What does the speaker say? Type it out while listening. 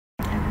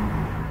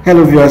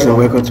Hello viewers and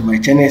welcome to my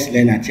channel. It's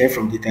Leonard here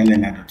from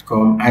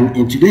Leonard.com, and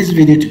in today's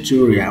video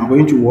tutorial I'm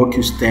going to walk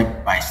you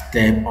step by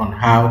step on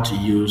how to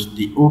use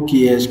the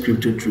Okex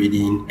crypto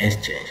trading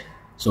exchange.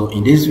 So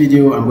in this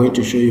video I'm going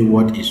to show you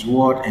what is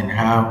what and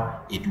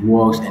how it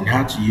works and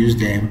how to use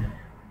them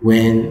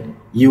when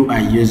you are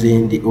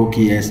using the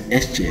Okex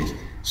exchange.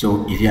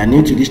 So if you are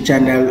new to this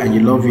channel and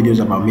you love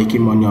videos about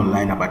making money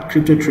online, about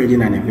crypto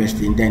trading and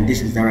investing, then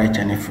this is the right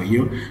channel for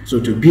you. So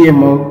to be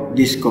among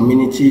this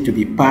community, to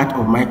be part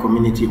of my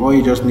community, all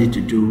you just need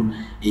to do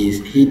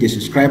is hit the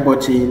subscribe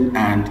button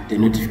and the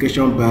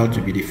notification bell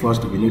to be the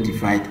first to be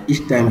notified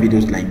each time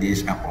videos like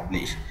this are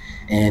published.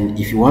 And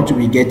if you want to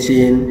be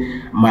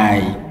getting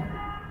my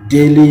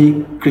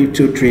daily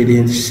crypto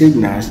trading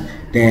signals,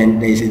 then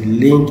there is a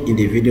link in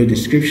the video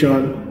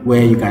description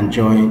where you can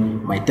join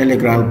my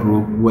Telegram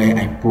group where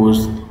I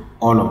post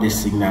all of these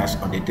signals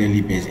on a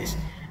daily basis.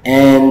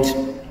 And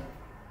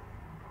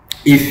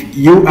if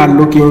you are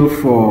looking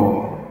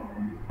for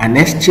an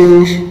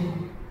exchange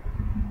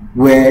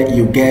where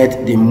you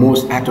get the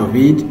most out of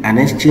it, an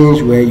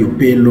exchange where you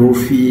pay low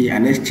fee,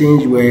 an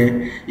exchange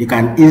where you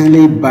can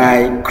easily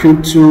buy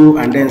crypto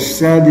and then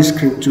sell this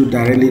crypto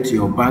directly to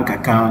your bank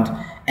account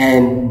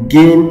and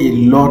gain a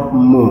lot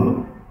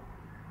more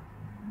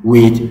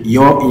with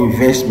your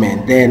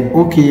investment, then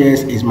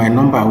Okex is my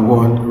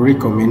 #1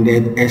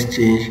 recommended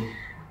exchange,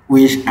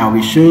 which I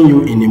will show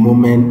you in a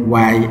moment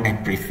why I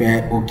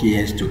prefer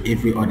Okex to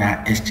every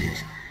other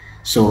exchange.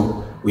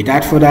 So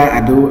without further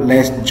ado,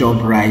 let's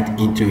jump right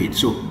into it.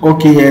 So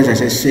Okex,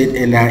 as I said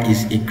earlier,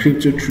 is a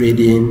crypto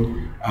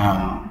trading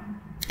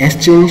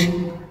exchange.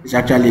 It's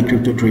actually a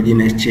crypto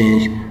trading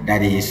exchange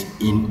that is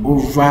in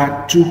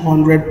over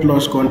 200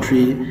 plus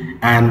countries,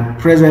 and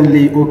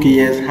presently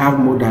Okex have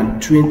more than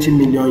 20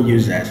 million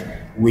users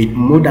with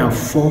more than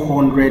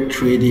 400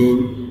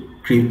 trading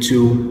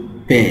crypto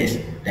pairs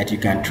that you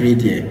can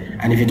trade here.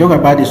 And if you talk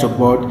about the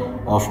support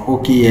of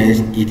Okex,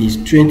 it is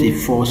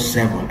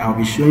 24/7. I'll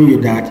be showing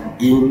you that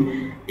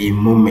in a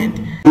moment.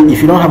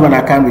 If you don't have an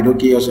account with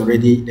Okex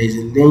already, there is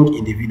a link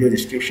in the video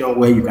description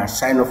where you can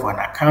sign up for an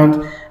account,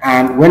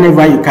 and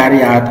whenever you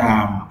carry out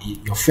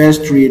your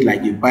first trade,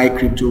 like you buy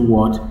crypto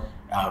worth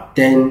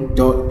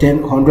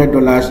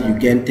 $100, you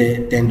get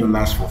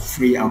 $10 for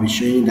free. I'll be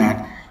showing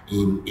that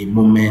in a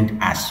moment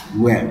as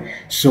well.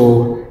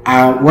 So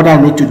what I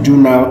need to do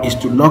now is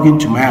to log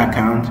into my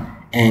account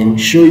and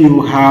show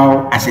you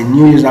how, as a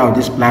new user of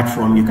this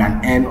platform, you can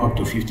earn up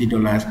to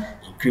 $50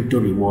 in crypto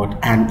reward.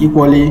 And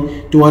equally,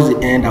 towards the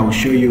end, I will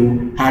show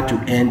you how to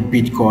earn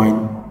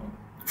Bitcoin,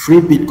 free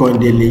Bitcoin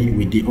daily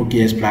with the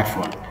Okex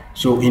platform.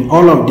 So in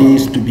all of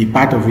these, to be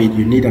part of it,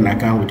 you need an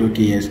account with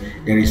Okex.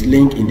 There is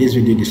link in this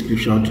video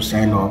description to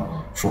sign up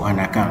for an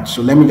account.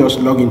 So let me just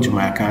log into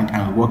my account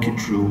and walk you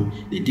through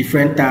the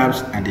different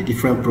tabs and the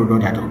different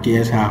products that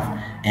Okex have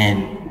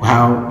and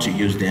how to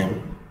use them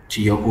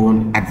to your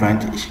own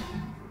advantage.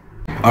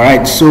 All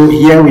right, so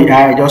here we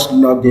are. I just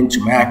logged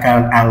into my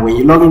account, and when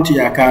you log into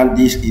your account,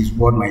 this is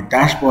what my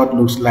dashboard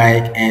looks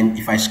like. And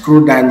if I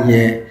scroll down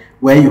here,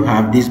 where you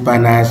have these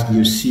banners,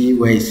 you see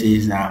where it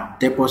says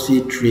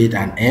deposit, trade,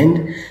 and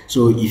end.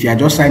 So if you are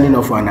just signing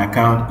up for an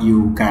account,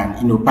 you can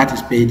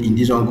participate in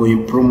this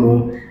ongoing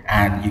promo,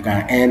 and you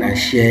can earn and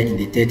share in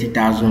the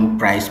 30,000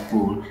 prize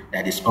pool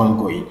that is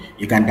ongoing.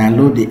 You can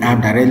download the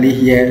app directly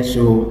here,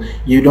 so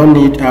you don't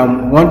need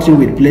one thing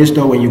with Play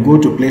Store. When you go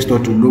to Play Store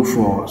to look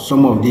for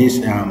some of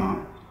these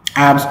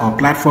apps or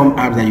platform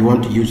apps that you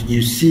want to use,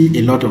 you see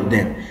a lot of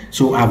them.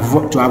 So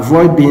to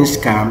avoid being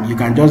scammed, you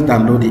can just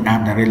download the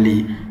app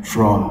directly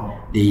from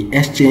the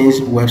exchange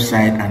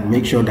website and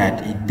make sure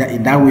that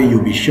that way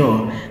you'll be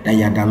sure that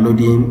you are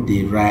downloading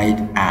the right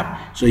app.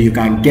 So you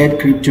can get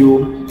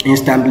crypto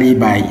instantly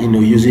by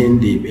using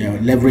the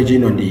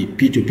leveraging on the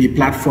P2P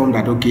platform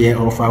that Okex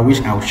offer,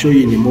 which I'll show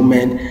you in a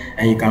moment.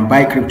 And you can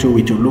buy crypto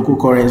with your local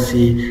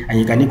currency, and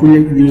you can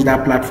equally use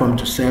that platform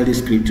to sell this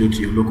crypto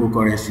to your local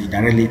currency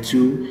directly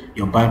to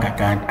your bank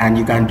account. And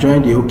you can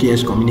join the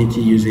Okex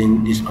community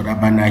using this other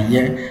banner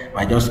here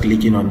by just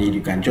clicking on it.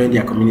 You can join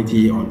their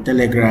community on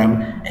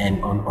Telegram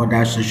and on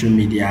other social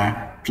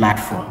media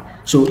platform.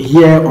 So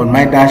here on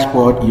my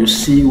dashboard, you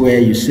see where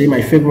you say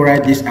my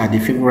favorite. These are the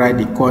favorite,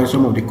 the coins,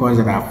 some of the coins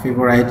that are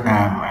favorite.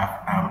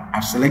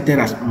 I've selected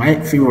as my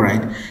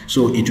favorite,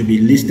 so it will be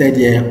listed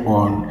here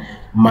on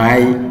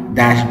my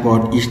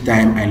dashboard each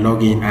time I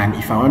log in. And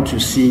if I want to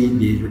see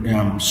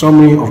the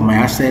summary of my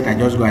asset, I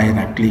just go ahead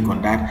and click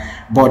on that.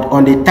 But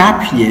on the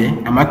tab here,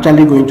 I'm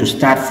actually going to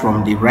start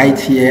from the right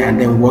here and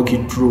then walk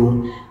you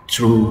through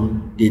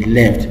the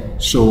left.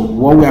 So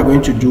what we are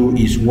going to do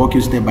is walk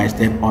you step by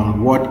step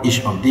on what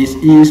each of these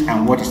is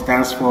and what it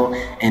stands for,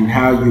 and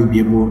how you'll be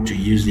able to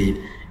use it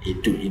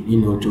to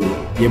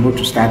be able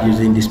to start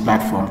using this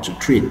platform to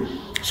trade.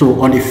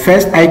 So on the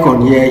first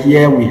icon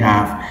here we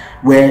have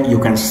where you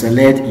can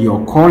select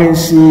your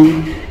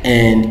currency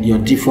and your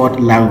default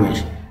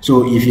language.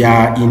 So if you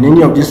are in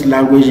any of this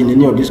language, in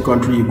any of this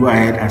country, you go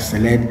ahead and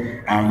select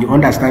you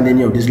understand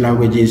any of these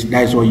languages,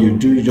 that's what you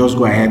do. You just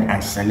go ahead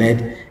and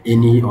select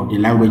any of the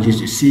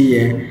languages you see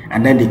here,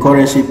 and then the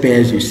currency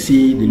pairs, you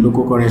see the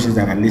local currencies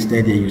that are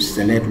listed here. You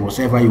select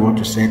whatever you want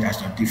to set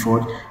as your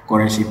default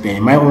currency pair.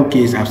 In my own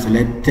case, I've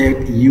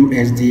selected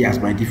USD as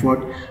my default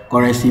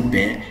currency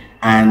pair,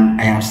 and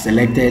I have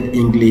selected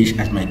English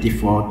as my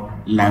default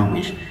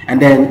language. And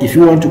then if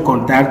you want to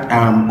contact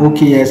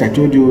Okex, I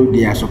told you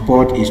their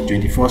support is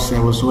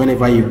 24/7, so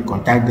whenever you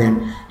contact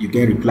them, you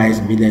get replies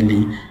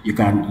immediately. You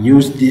can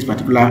use this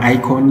particular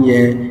icon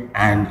here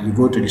and you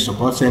go to the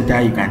support center,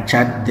 you can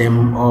chat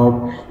them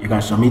up, you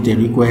can submit a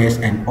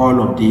request, and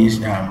all of these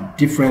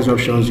different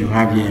options you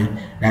have here.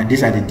 That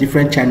these are the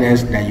different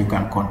channels that you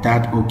can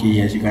contact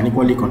Okex. You can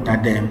equally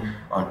contact them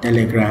on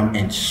Telegram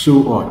and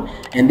so on.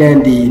 And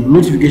then the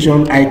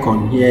notification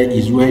icon here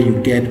is where you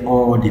get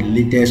all the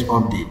latest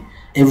update.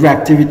 Every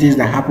activities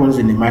that happens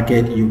in the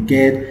market, you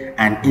get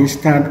an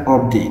instant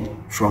update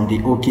from the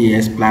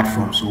Okex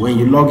platform. So when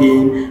you log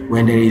in,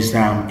 when there is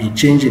a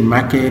change in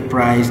market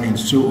price and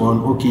so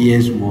on,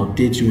 Okex will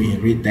update you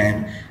in real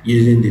time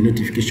using the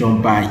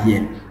notification bar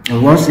here.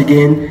 And once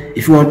again,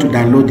 if you want to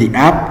download the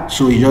app,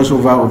 so you just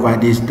hover over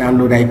this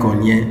download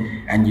icon here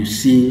and you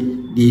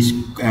see this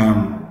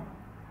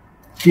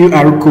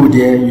QR code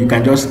here. You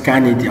can just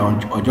scan it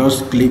or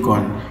just click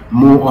on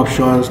more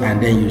options,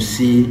 and then you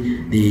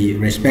see the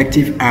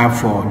respective app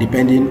for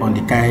depending on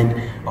the kind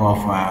of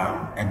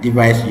a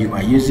device you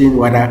are using,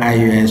 whether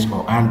iOS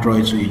or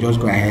Android. So you just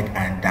go ahead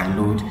and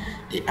download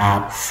the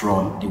app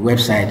from the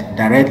website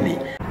directly.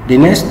 The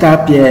next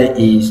tab here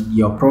is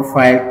your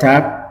profile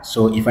tab.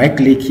 So if I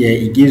click here,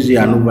 it gives you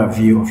an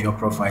overview of your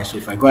profile. So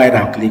if I go ahead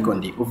and click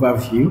on the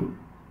overview,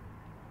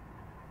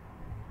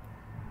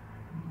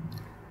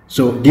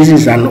 so this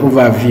is an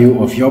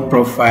overview of your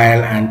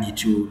profile, and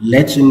it will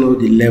let you know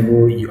the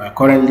level you are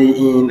currently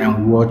in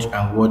and what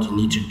you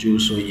need to do.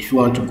 So if you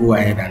want to go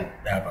ahead and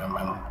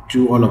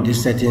do all of these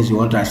settings, you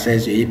want to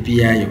access your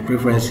API, your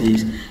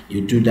preferences,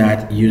 you do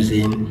that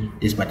using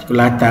this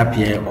particular tab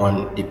here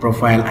on the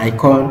profile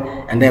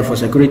icon. And then for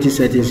security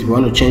settings, if you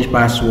want to change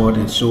password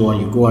and so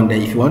on, you go on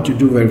there. If you want to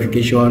do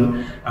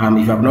verification,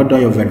 if you have not done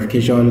your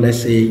verification,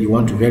 let's say you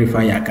want to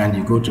verify your account,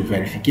 you go to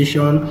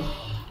verification.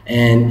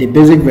 And the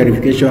basic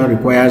verification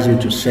requires you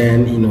to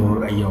send,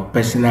 your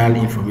personal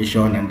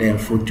information and then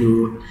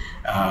photo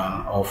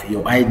of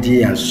your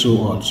ID and so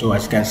on. So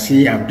as you can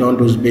see, I've done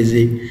those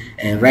basic,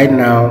 and right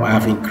now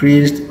I've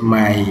increased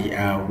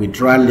my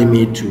withdrawal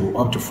limit to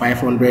up to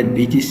 500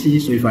 BTC.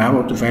 So if I have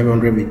up to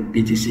 500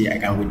 BTC, I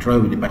can withdraw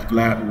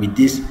with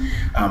this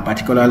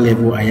particular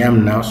level I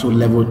am now. So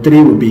level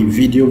 3 will be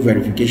video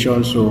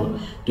verification. So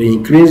to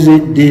increase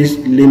this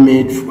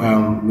limit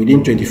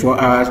within 24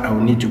 hours, I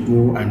will need to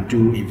go and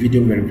do a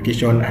video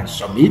verification and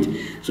submit.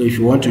 So if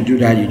you want to do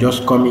that, you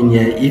just come in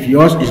here. If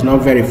yours is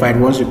not verified,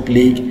 once you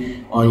click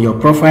on your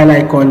profile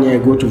icon here,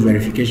 go to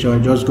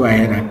verification, just go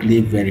ahead and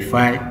click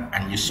verify,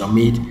 and you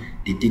submit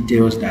the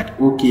details that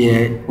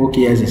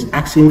Okex is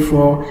asking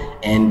for.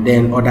 And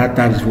then other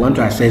tabs, if you want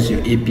to access your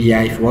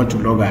API, if you want to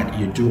log out,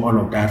 you do all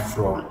of that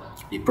from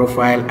the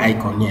profile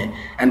icon here.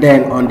 And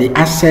then on the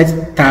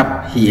asset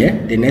tab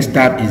here, the next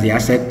tab is the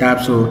asset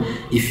tab. So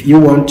if you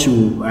want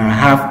to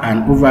have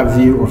an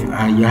overview of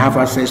you have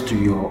access to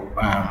your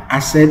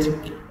asset,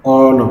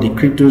 all of the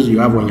cryptos you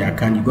have on your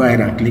account, you go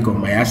ahead and click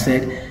on my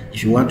asset.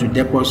 If you want to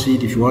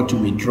deposit, if you want to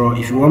withdraw,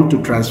 if you want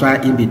to transfer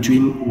in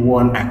between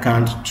one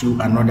account to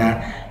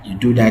another, you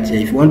do that here.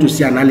 If you want to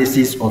see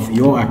analysis of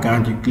your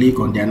account, you click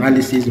on the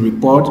analysis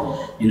report,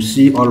 you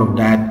see all of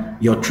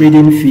that, your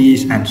trading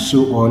fees and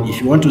so on. If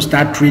you want to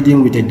start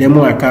trading with a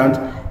demo account,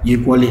 you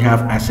equally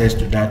have access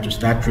to that to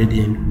start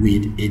trading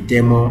with a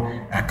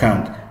demo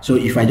account. So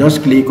if I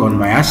just click on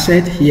my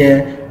asset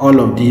here, all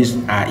of these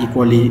are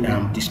equally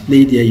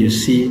displayed here. You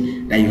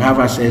see that you have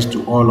access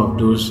to all of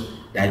those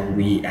that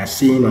we are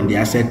seeing on the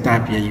asset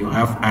tab here. You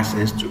have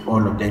access to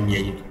all of them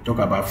here. You talk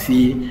about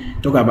fee,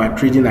 talk about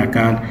trading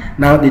account.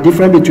 Now the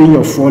difference between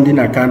your funding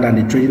account and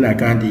the trading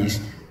account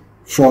is,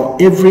 for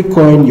every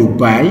coin you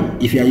buy,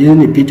 if you are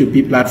using a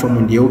P2P platform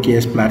on the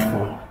Okex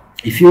platform,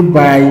 if you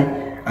buy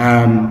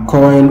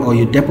coin or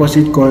you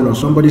deposit coin or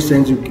somebody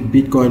sends you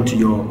Bitcoin to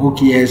your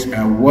Okex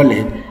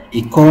wallet,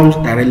 it comes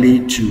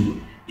directly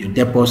to your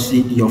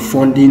deposit, your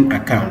funding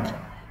account.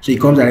 So it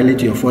comes directly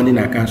to your funding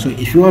account. So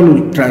if you want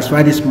to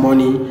transfer this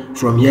money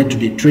from here to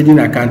the trading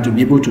account to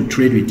be able to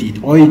trade with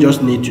it, all you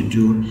just need to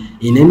do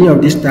in any of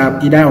these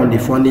tabs, either on the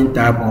funding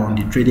tab or on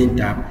the trading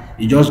tab,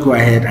 you just go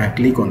ahead and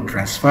click on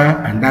transfer,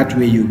 and that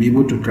way you'll be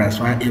able to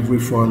transfer every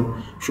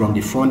fund from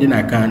the funding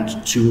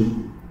account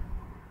to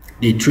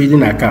the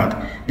trading account.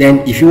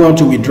 Then if you want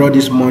to withdraw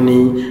this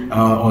money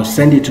or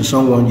send it to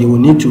someone, you will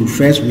need to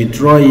first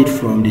withdraw it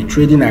from the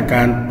trading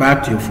account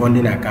back to your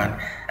funding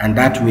account, and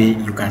that way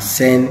you can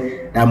send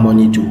that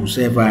money to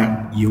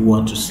whoever you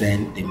want to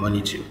send the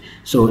money to.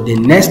 So the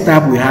next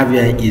tab we have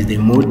here is the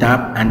More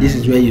tab, and this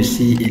is where you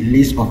see a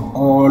list of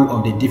all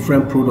of the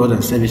different products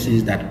and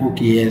services that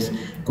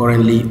OKX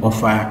currently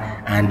offer,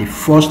 and the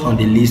first on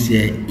the list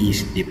here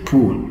is the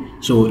pool.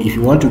 So if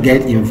you want to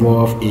get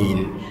involved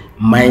in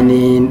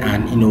mining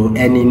and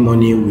earning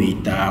money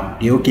with the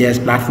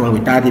OKX platform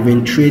without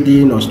even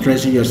trading or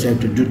stressing yourself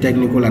to do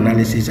technical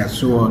analysis and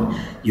so on,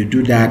 you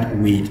do that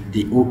with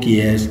the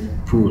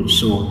OKX pool.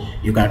 So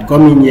you can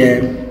come in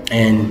here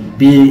and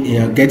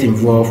get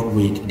involved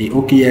with the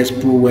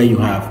OKX pool, where you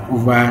have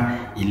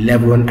over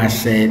 11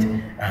 assets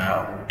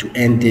to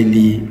earn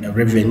daily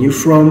revenue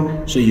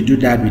from. So you do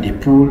that with the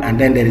pool, and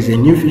then there is a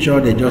new feature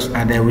they just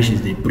added, which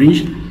is the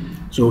bridge.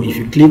 So if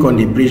you click on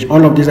the bridge,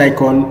 all of this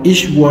icon,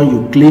 each one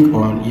you click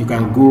on, you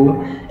can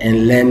go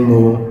and learn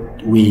more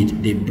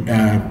with the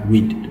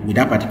with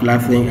that particular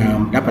thing,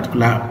 that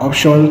particular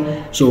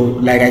option. So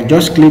like I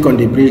just click on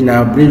the bridge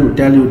now, bridge will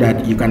tell you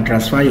that you can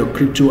transfer your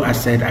crypto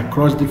asset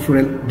across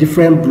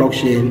different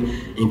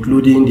blockchain,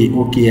 including the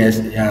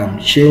OKX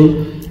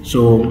chain.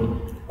 So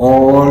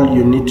all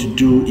you need to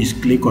do is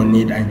click on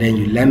it, and then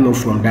you learn more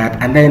from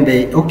that. And then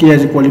the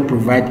OKX equally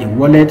provide a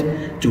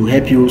wallet to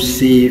help you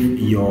save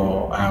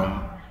your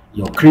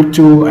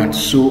crypto and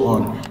so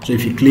on. So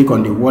if you click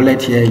on the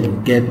wallet here,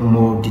 you get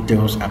more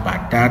details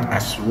about that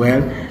as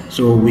well.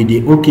 So with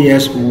the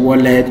OKX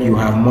wallet, you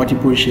have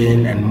multiple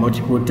chain and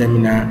multiple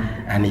terminal,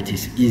 and it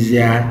is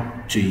easier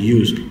to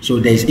use. So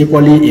there is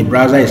equally a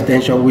browser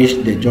extension which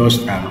they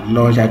just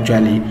launched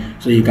actually.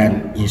 So you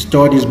can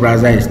install this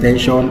browser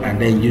extension and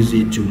then use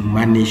it to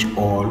manage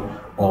all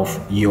of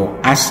your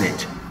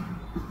assets.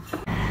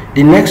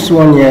 The next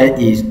one here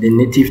is the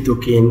native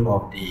token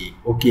of the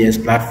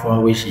OKX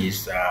platform, which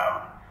is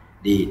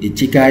the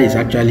ticker is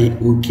actually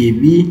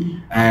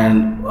OKB,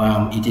 and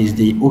it is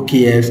the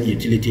OKX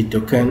utility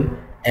token.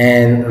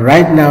 And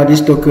right now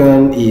this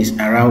token is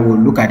around, we'll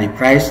look at the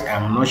price,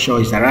 I'm not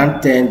sure, it's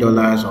around $10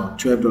 or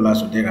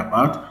 $12 or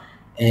thereabout.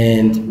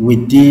 And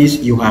with this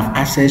you have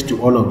access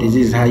to all of this.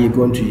 This is how you're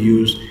going to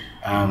use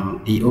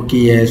the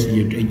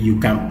OKX. You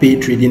can pay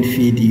trading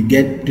fee, you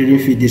get trading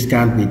fee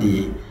discount with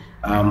the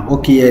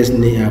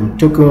OKX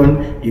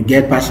token, you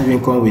get passive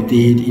income with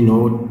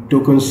it,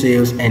 token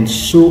sales and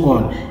so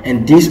on.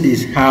 And this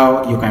is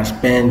how you can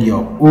spend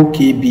your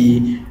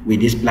OKB with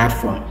this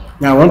platform.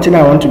 Now one thing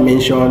I want to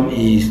mention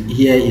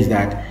is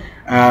that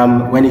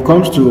when it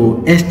comes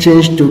to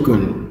exchange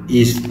token,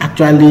 is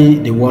actually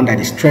the one that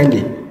is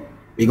trending,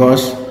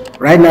 because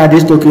right now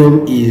this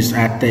token is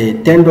at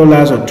 $10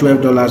 or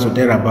 $12 or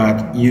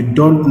thereabout. You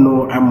don't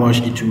know how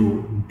much it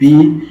will be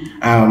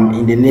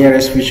in the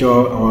nearest future,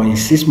 or in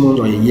 6 months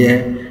or a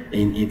year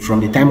from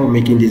the time of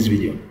making this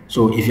video.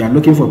 So if you are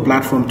looking for a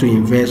platform to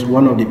invest,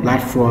 one of the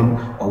platform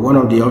or one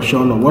of the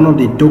option or one of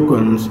the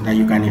tokens that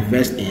you can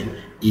invest in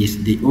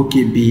is the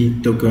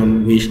OKB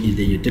token, which is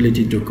the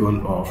utility token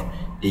of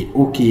the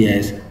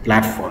OKX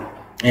platform.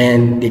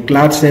 And the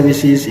cloud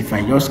services, if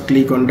I just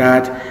click on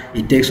that,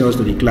 it takes us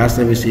to the cloud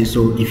services.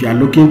 So if you are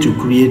looking to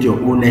create your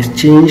own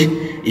exchange,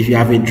 if you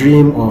have a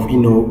dream of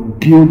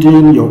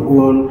building your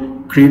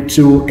own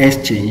crypto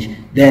exchange,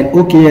 then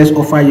OKX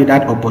offer you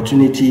that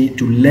opportunity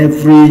to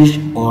leverage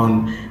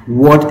on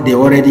what they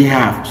already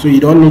have. So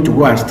you don't need to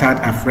go and start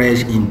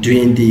afresh in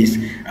doing this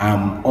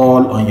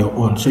all on your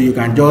own. So you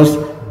can just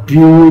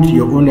build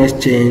your own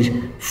exchange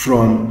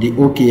from the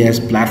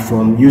OKX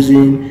platform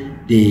using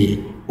the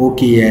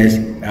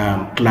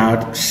OKX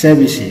cloud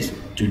services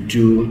to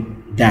do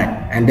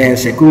that. And then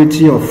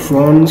security of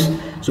funds.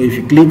 So if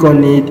you click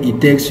on it,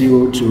 it takes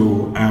you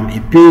to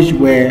a page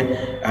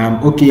where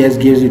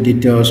OKX gives you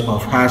details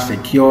of how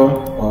secure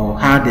or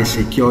how they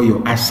secure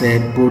your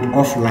asset, both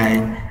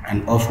offline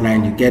and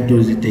offline. You get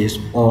those details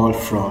all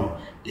from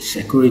the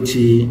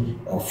security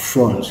of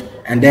funds.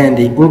 And then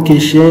the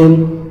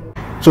OKchain.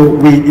 So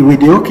with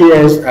the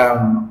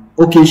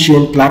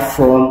OKchain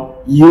platform,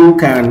 you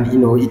can,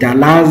 it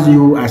allows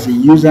you as a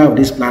user of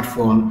this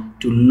platform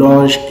to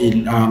launch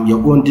your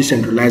own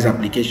decentralized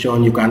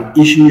application. You can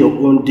issue your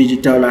own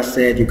digital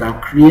asset. You can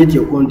create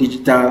your own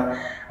digital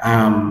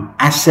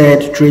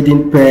asset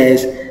trading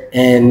pairs,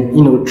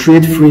 and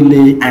trade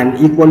freely, and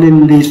equally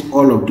list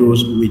all of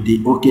those with the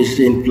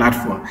OKchain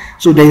platform.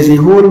 So there is a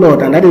whole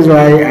lot, and that is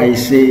why I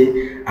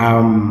say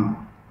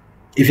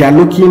if you are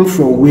looking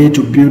for a way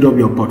to build up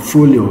your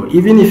portfolio,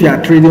 even if you are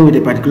trading with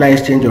a particular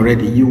exchange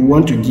already, you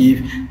want to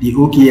give the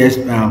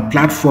OKX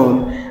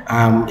platform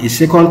a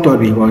second thought,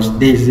 because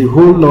there is a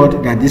whole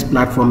lot that this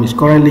platform is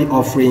currently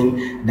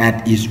offering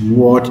that is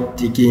worth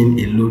taking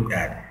a look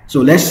at. So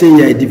let's say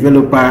you're a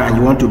developer and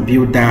you want to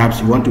build apps,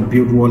 you want to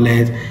build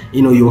wallets,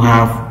 you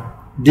have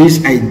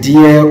this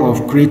idea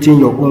of creating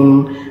your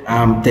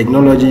own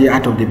technology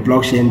out of the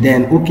blockchain,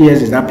 then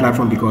OKX is that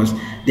platform, because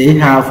they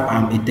have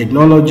a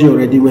technology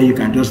already where you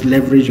can just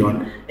leverage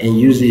on and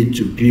use it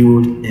to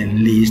build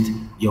and list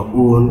your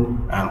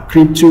own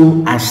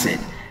crypto asset.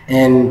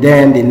 And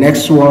then the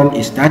next one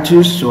is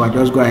status. So I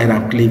just go ahead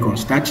and click on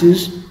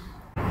status.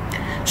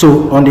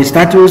 So on the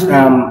status,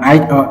 I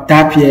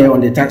tap here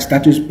on the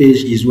status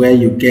page is where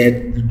you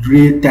get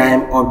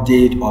real-time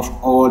update of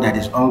all that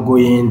is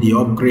ongoing, the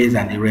upgrades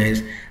and the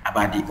rest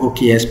about the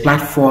OKX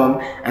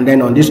platform. And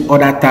then on this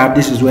other tab,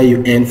 this is where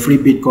you earn free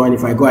Bitcoin.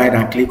 If I go ahead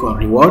and click on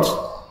rewards,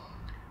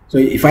 so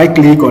if I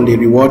click on the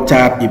reward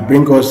tab, it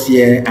brings us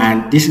here,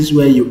 and this is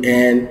where you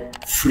earn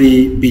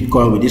free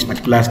Bitcoin with this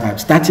particular tab.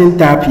 Starting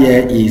tab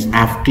here is,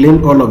 I've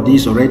claimed all of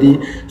this already.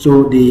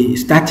 So the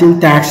starting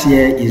tax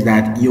here is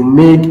that you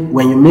make,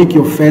 when you make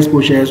your first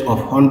purchase of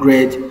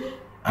 $100,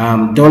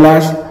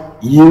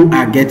 you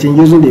are getting,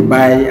 using the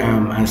buy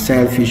and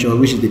sell feature,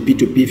 which is the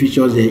P2P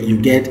features, that you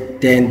get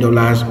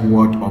 $10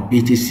 worth of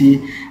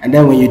BTC. And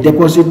then when you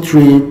deposit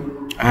trade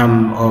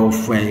of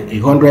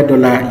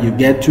 $100, you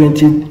get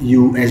 20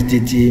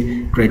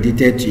 USDT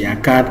credited to your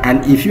account.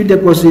 And if you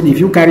deposit, if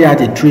you carry out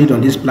a trade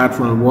on this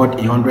platform worth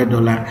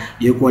 $100,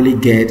 you equally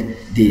get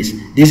this.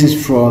 This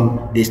is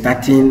from the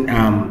starting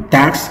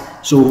tax.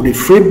 So the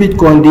free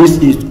Bitcoin,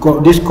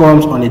 this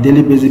comes on a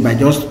daily basis by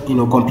just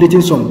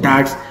completing some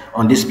tasks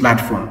on this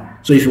platform.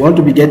 So if you want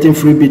to be getting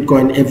free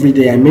Bitcoin every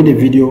day, I made a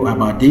video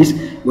about this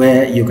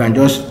where you can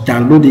just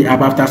download the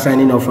app after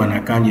signing up for an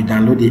account. You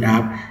download the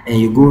app and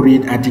you go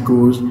read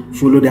articles,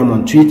 follow them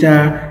on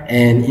Twitter,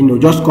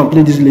 and just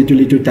complete these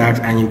little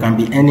tasks, and you can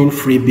be earning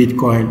free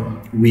Bitcoin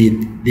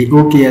with the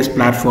OKX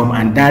platform,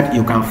 and that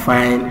you can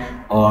find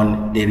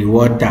on the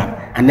reward tab.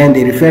 And then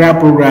the referral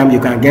program,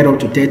 you can get up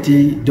to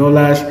 $30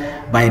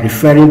 by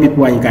referring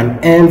people, and you can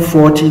earn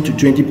 40 to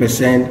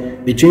 20%.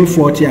 Between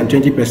 40 and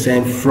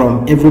 20%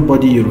 from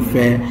everybody you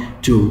refer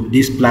to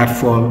this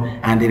platform,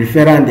 and the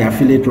referral and the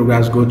affiliate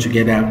programs go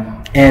together.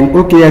 And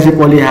OKX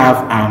equally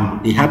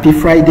have the Happy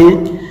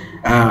Friday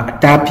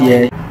tab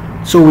here.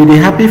 So with the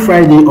Happy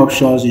Friday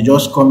options, you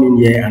just come in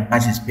here and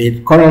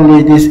participate.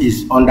 Currently this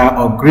is under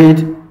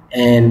upgrade,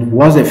 and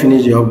once they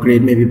finish the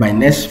upgrade, maybe by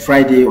next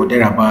Friday or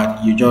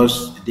thereabout, you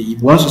just,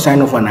 once you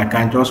sign up for an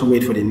account, just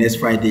wait for the next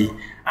Friday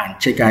and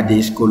check out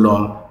this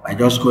column by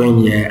just going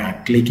here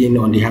and clicking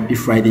on the Happy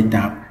Friday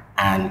tab,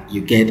 and you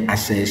get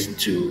access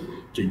to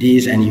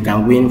this, and you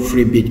can win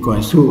free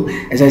Bitcoin. So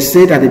as I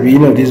said at the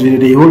beginning of this video,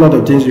 there are a whole lot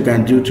of things you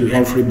can do to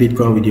earn free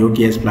Bitcoin with the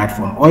OKX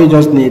platform. All you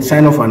just need,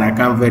 sign up for an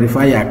account,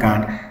 verify your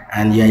account,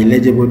 and you are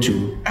eligible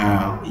to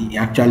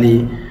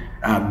actually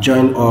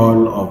join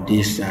all of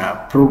this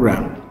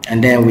program.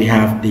 And then we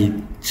have the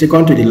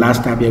second to the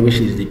last tab here, which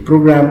is the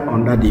program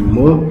under the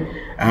More.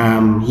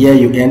 Here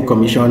you earn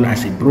commission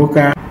as a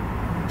broker.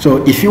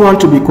 So if you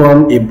want to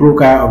become a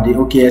broker of the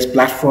OKX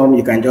platform,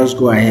 you can just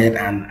go ahead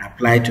and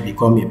apply to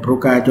become a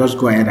broker. Just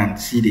go ahead and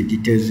see the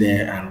details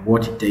there and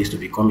what it takes to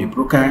become a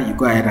broker. You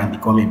go ahead and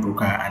become a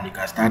broker, and you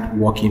can start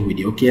working with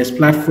the OKX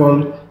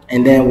platform.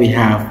 And then we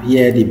have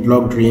here the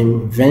Block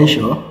Dream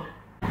Venture.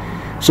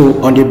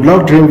 So on the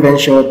Block Dream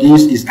Venture,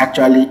 this is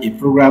actually a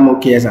program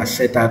OKX has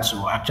set out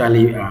to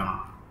actually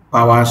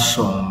power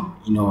some,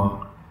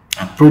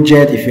 a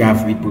project. If you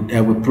have a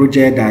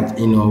project that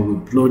will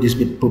blow this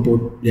people,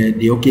 the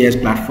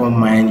OKX platform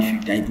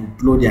mind, if you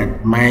blow their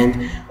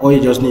mind, all you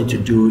just need to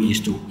do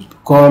is to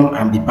come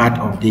and be part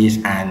of this,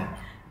 and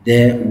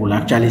they will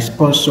actually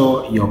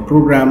sponsor your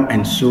program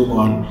and so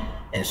on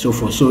and so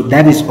forth. So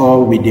that is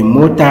all with the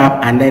More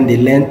tab. And then the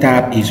Learn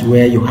tab is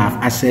where you have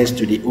access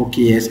to the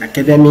OKX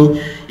Academy.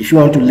 If you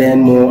want to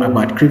learn more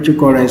about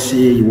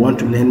cryptocurrency, you want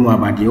to learn more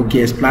about the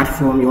OKX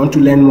platform, you want to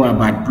learn more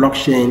about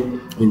blockchain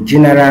in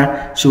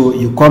general, so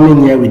you come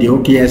in here with the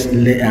OKX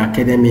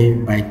Academy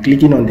by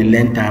clicking on the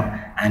Learn tab,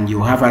 and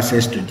you have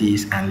access to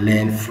this and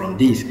learn from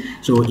this.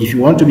 So if you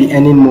want to be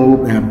earning more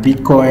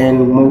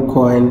Bitcoin, more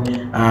coin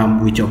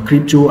with your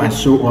crypto and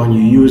so on,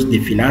 you use the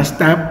Finance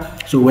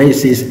tab. So where it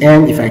says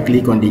Earn, if I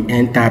click on the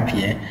Earn tab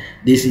here,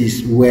 this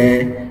is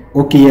where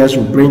OKX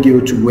will bring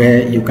you to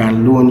where you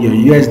can loan your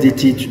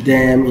USDT to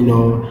them,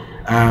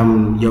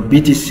 your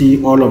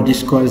BTC, all of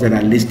these coins that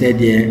are listed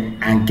here,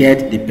 and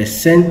get the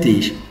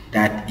percentage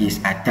that is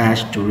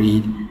attached to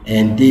it.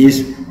 And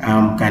this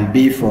can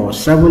be for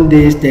 7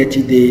 days,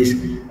 30 days,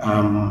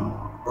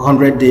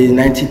 100 days,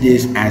 90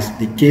 days, as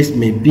the case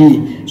may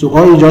be. So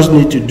all you just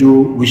need to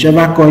do,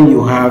 whichever coin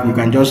you have, you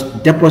can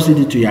just deposit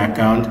it to your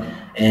account,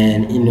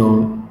 and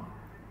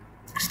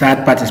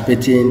start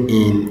participating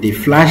in the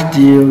flash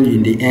deal,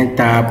 in the End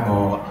tab,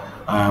 or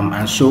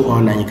and so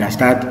on, and you can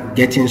start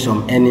getting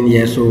some earning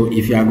here. So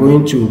if you are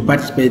going to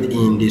participate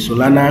in the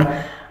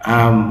Solana,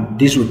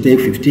 this will take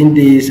 15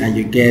 days, and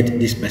you get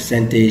this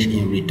percentage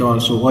in return.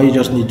 So all you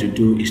just need to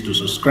do is to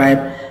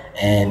subscribe,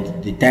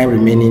 and the time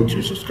remaining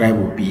to subscribe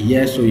will be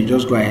here. So you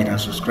just go ahead and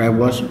subscribe.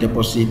 Once you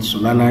deposit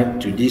Solana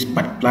to this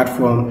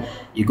platform,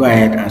 you go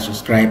ahead and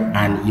subscribe,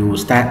 and you will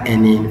start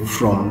earning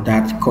from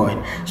that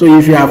coin. So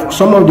if you have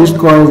some of these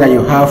coins that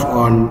you have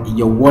on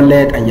your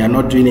wallet and you're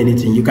not doing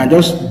anything, you can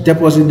just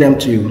deposit them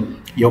to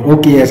your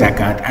OKX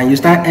account, and you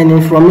start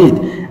earning from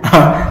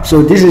it.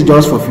 So this is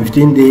just for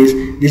 15 days,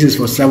 this is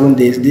for 7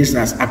 days, this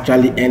has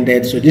actually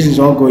ended. So this is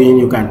ongoing,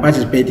 you can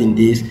participate in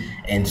this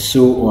and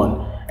so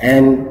on.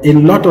 and a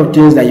lot of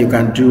things that you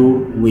can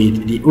do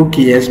with the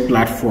Okex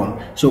platform.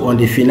 So on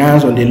the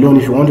finance, on the loan,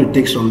 if you want to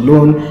take some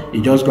loan,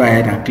 you just go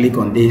ahead and click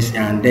on this,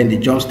 and then the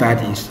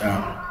jumpstart is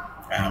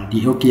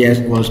the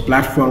Okex one's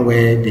platform,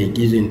 where they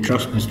give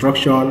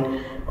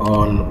instruction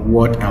on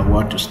what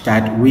to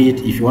start with.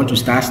 If you want to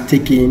start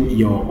staking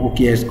your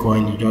Okex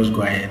coin, you just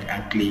go ahead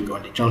and click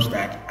on the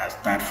jumpstart and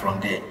start from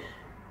there.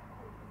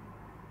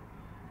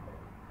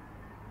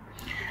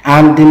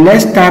 And the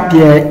next tab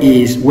here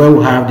is where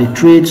we have the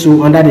trade.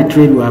 So under the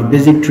trade, we have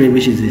basic trade,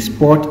 which is the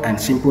spot and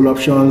simple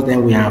options.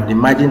 Then we have the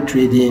margin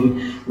trading,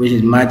 which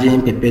is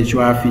margin,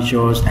 perpetual,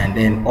 futures, and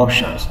then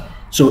options.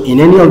 So in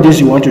any of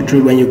this you want to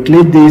trade, when you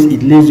click this,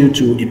 it leads you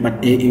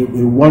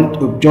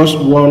to just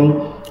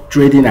one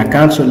trading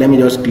account. So let me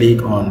just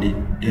click on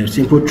the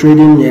simple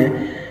trading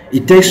here.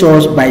 It takes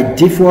us by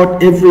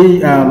default, every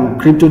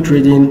crypto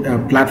trading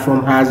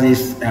platform has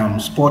this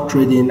spot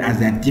trading as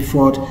their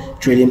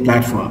default trading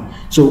platform.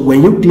 So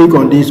when you click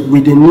on this,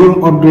 with the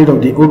new upgrade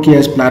of the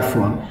Okex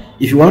platform,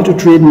 if you want to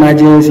trade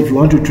margins, if you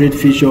want to trade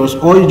futures,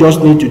 all you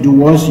just need to do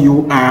once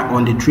you are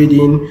on the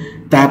trading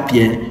tab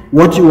here,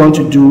 what you want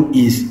to do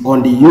is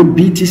on the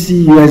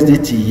BTC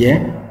USDT here,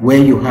 where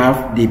you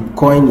have the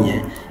coin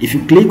here. If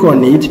you click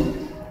on it,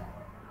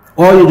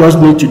 all you just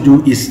need to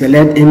do is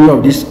select any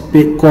of these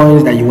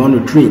coins that you want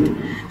to trade.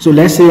 So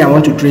let's say I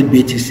want to trade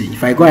BTC.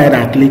 If I go ahead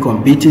and click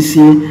on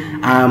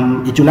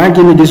BTC, it will now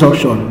give me this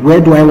option. Where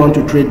do I want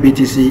to trade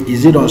BTC?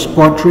 Is it on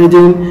spot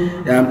trading?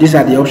 These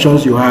are the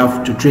options you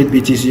have to trade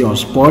BTC on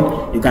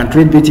spot. You can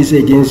trade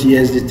BTC against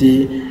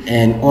USDT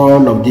and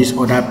all of these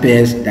other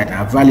pairs that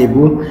are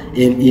available.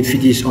 And if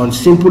it is on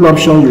simple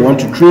option, you want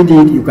to trade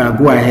it, you can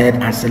go ahead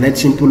and select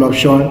simple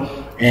option.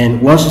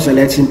 And once you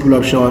select simple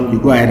option, you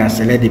go ahead and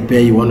select the pair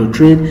you want to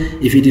trade.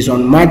 If it is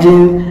on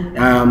margin,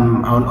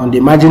 on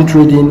the margin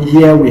trading,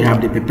 here we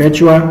have the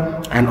perpetual,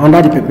 and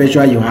under the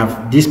perpetual you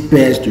have these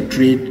pairs to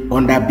trade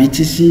under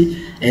BTC.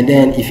 And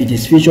then if it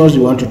is futures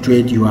you want to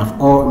trade, you have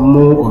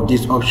more of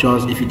these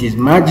options. If it is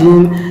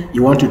margin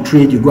you want to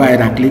trade, you go ahead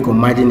and click on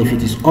margin. If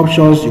it is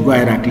options, you go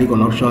ahead and click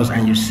on options,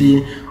 and you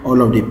see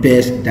all of the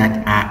pairs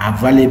that are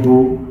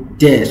available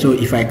there. So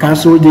if I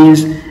cancel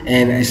this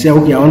and I say,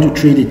 okay, I want to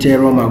trade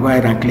Ethereum, I'll go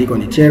ahead and click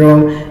on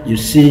Ethereum. You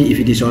see, if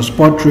it is on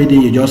spot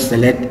trading, you just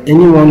select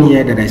any one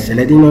here that I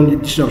select.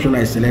 On this option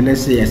I select,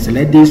 let's say I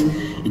select this,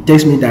 it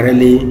takes me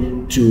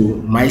directly to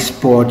my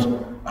spot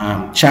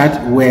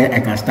chart, where I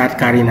can start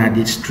carrying out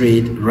this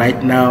trade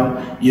right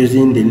now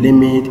using the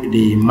limit,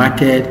 the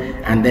market,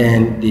 and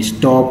then the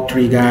stop,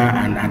 trigger,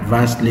 and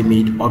advanced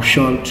limit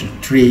option to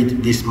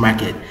trade this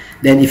market.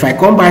 Then if I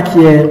come back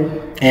here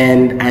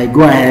and I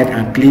go ahead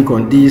and click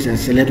on this and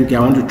select, okay, I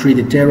want to trade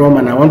Ethereum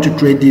and I want to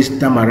trade this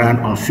time around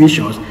on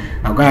futures,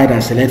 I'll go ahead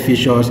and select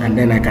futures, and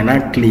then I can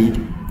now click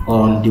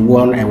on the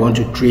one I want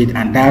to trade,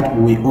 and that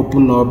will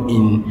open up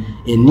in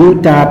a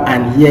new tab.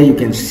 And here you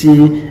can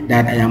see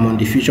that I am on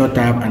the future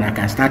tab, and I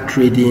can start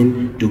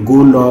trading to go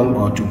long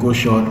or to go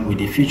short with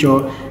the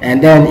future.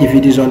 And then if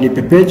it is on the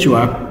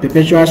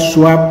perpetual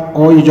swap,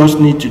 all you just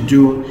need to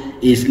do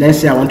is, let's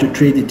say I want to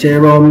trade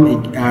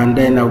Ethereum, and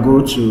then I'll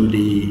go to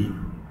the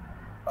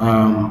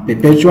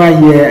perpetual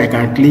here. I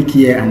can click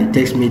here and it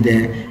takes me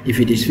there. If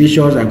it is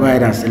futures, I go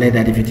ahead and select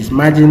that. If it is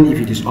margin, if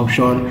it is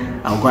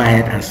option, I'll go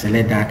ahead and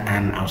select that,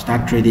 and I'll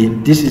start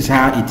trading. This is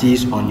how it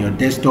is on your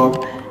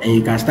desktop, and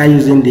you can start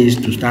using this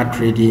to start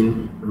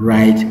trading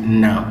right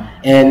now.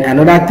 And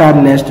another tab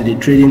next to the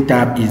trading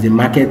tab is the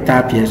market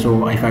tab here.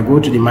 So if I go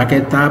to the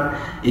market tab,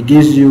 it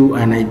gives you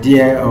an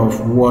idea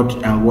of what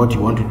you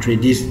want to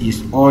trade. This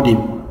is all the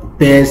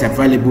pairs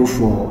available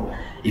for,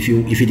 if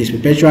it is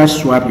perpetual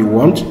swap you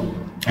want.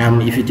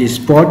 If it is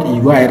spot,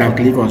 you go ahead and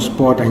click on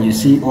spot, and you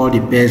see all the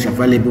pairs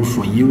available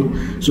for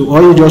you. So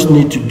all you just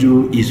need to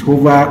do is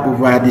hover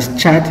over this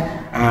chart,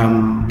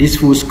 this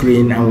full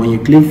screen, and when you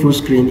click full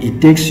screen, it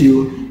takes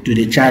you to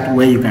the chart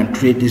where you can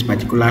trade this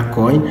particular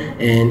coin,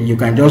 and you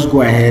can just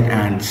go ahead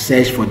and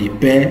search for the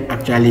pair.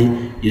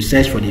 Actually, you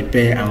search for the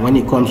pair, and when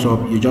it comes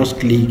up, you just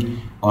click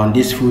on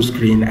this full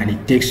screen and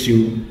it takes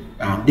you.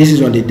 This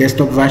is on the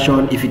desktop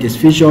version. If it is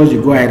futures,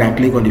 you go ahead and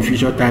click on the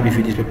future tab. If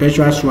it is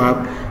perpetual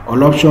swap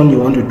or option you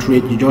want to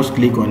trade, you just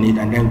click on it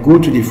and then go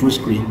to the full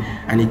screen,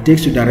 and it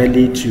takes you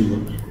directly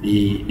to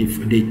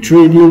the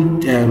trading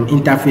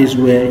interface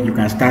where you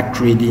can start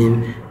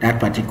trading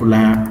that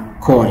particular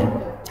coin.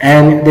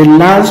 And the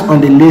last on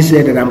the list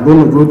here that I'm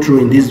going to go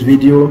through in this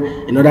video,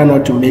 in order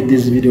not to make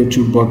this video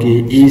too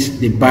bulky, is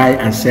the buy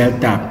and sell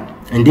tab.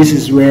 And this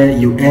is where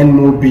you earn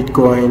more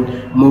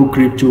Bitcoin, more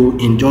crypto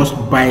in just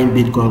buying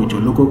Bitcoin with your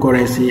local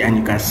currency, and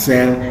you can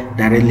sell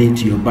directly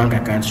to your bank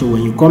account. So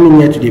when you come in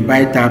here to the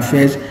buy tab,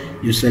 first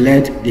you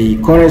select the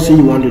currency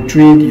you want to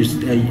trade,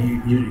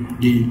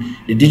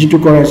 the digital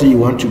currency you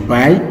want to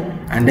buy,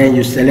 and then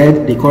you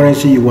select the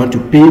currency you want to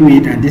pay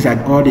with, and these are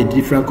all the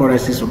different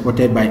currencies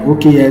supported by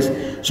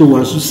Okex. So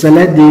once you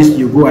select this,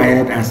 you go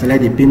ahead and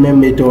select the payment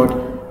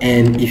method.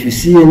 And if you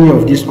see any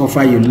of this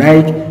offer you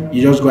like,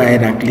 you just go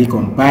ahead and click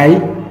on buy.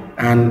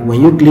 And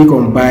when you click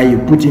on buy, you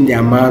put in the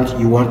amount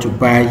you want to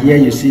buy. Here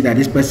you see that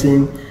this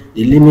person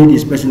the limit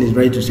this person is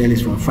ready to sell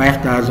is from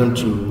 5,000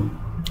 to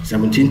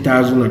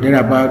 17,000 or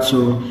thereabouts.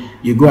 So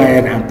you go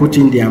ahead and put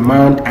in the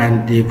amount,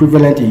 and the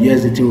equivalent in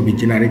USDT will be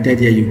generated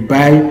here. You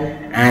buy,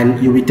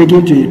 and you'll be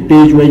taken to a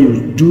page where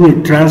you do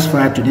a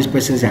transfer to this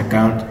person's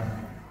account.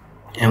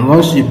 And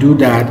once you do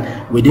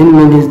that, within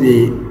minutes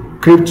the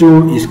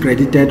crypto is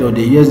credited, or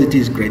the USDT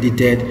is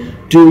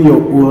credited to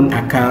your own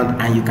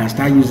account, and you can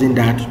start using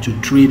that to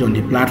trade on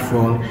the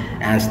platform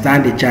and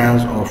stand a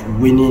chance of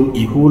winning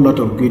a whole lot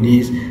of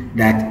goodies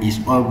that is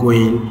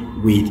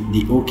ongoing with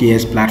the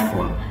Okex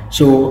platform.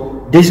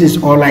 So this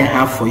is all I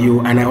have for you,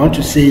 and I want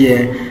to say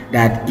here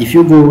that if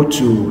you go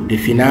to the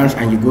finance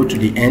and you go to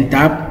the end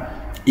tab,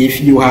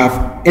 if you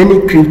have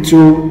any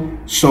crypto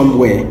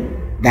somewhere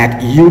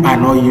that you are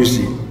not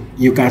using,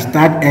 you can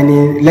start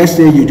earning. Let's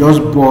say you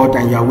just bought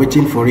and you are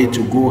waiting for it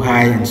to go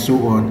high and so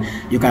on,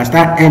 you can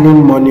start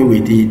earning money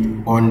with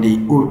it on the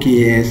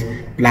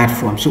Okex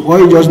platform. So all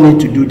you just need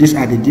to do, these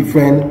are the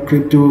different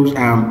cryptos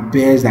and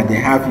pairs that they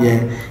have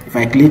here. If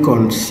I click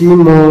on see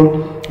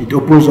more, it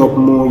opens up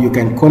more. You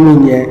can come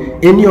in here,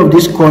 any of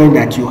this coin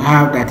that you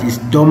have that is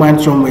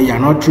dormant somewhere, you are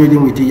not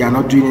trading with it, you are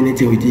not doing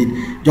anything with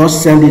it,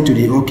 just send it to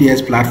the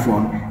Okex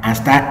platform and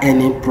start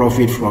earning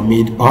profit from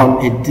it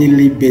on a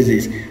daily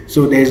basis.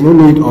 So there is no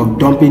need of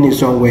dumping it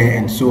somewhere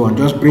and so on.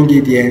 Just bring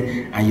it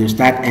here and you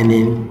start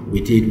earning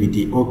with it with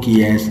the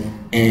Okex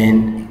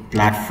and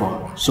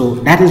platform. So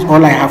that is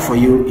all I have for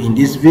you in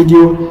this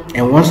video.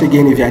 And once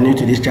again, if you are new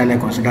to this channel,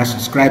 consider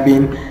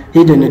subscribing,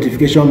 hit the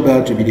notification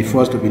bell to be the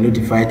first to be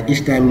notified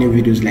each time new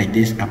videos like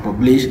this are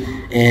published.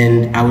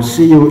 And I will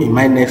see you in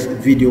my next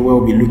video, where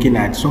we'll be looking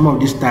at some of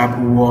this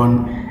tab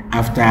one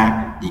after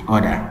the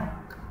other.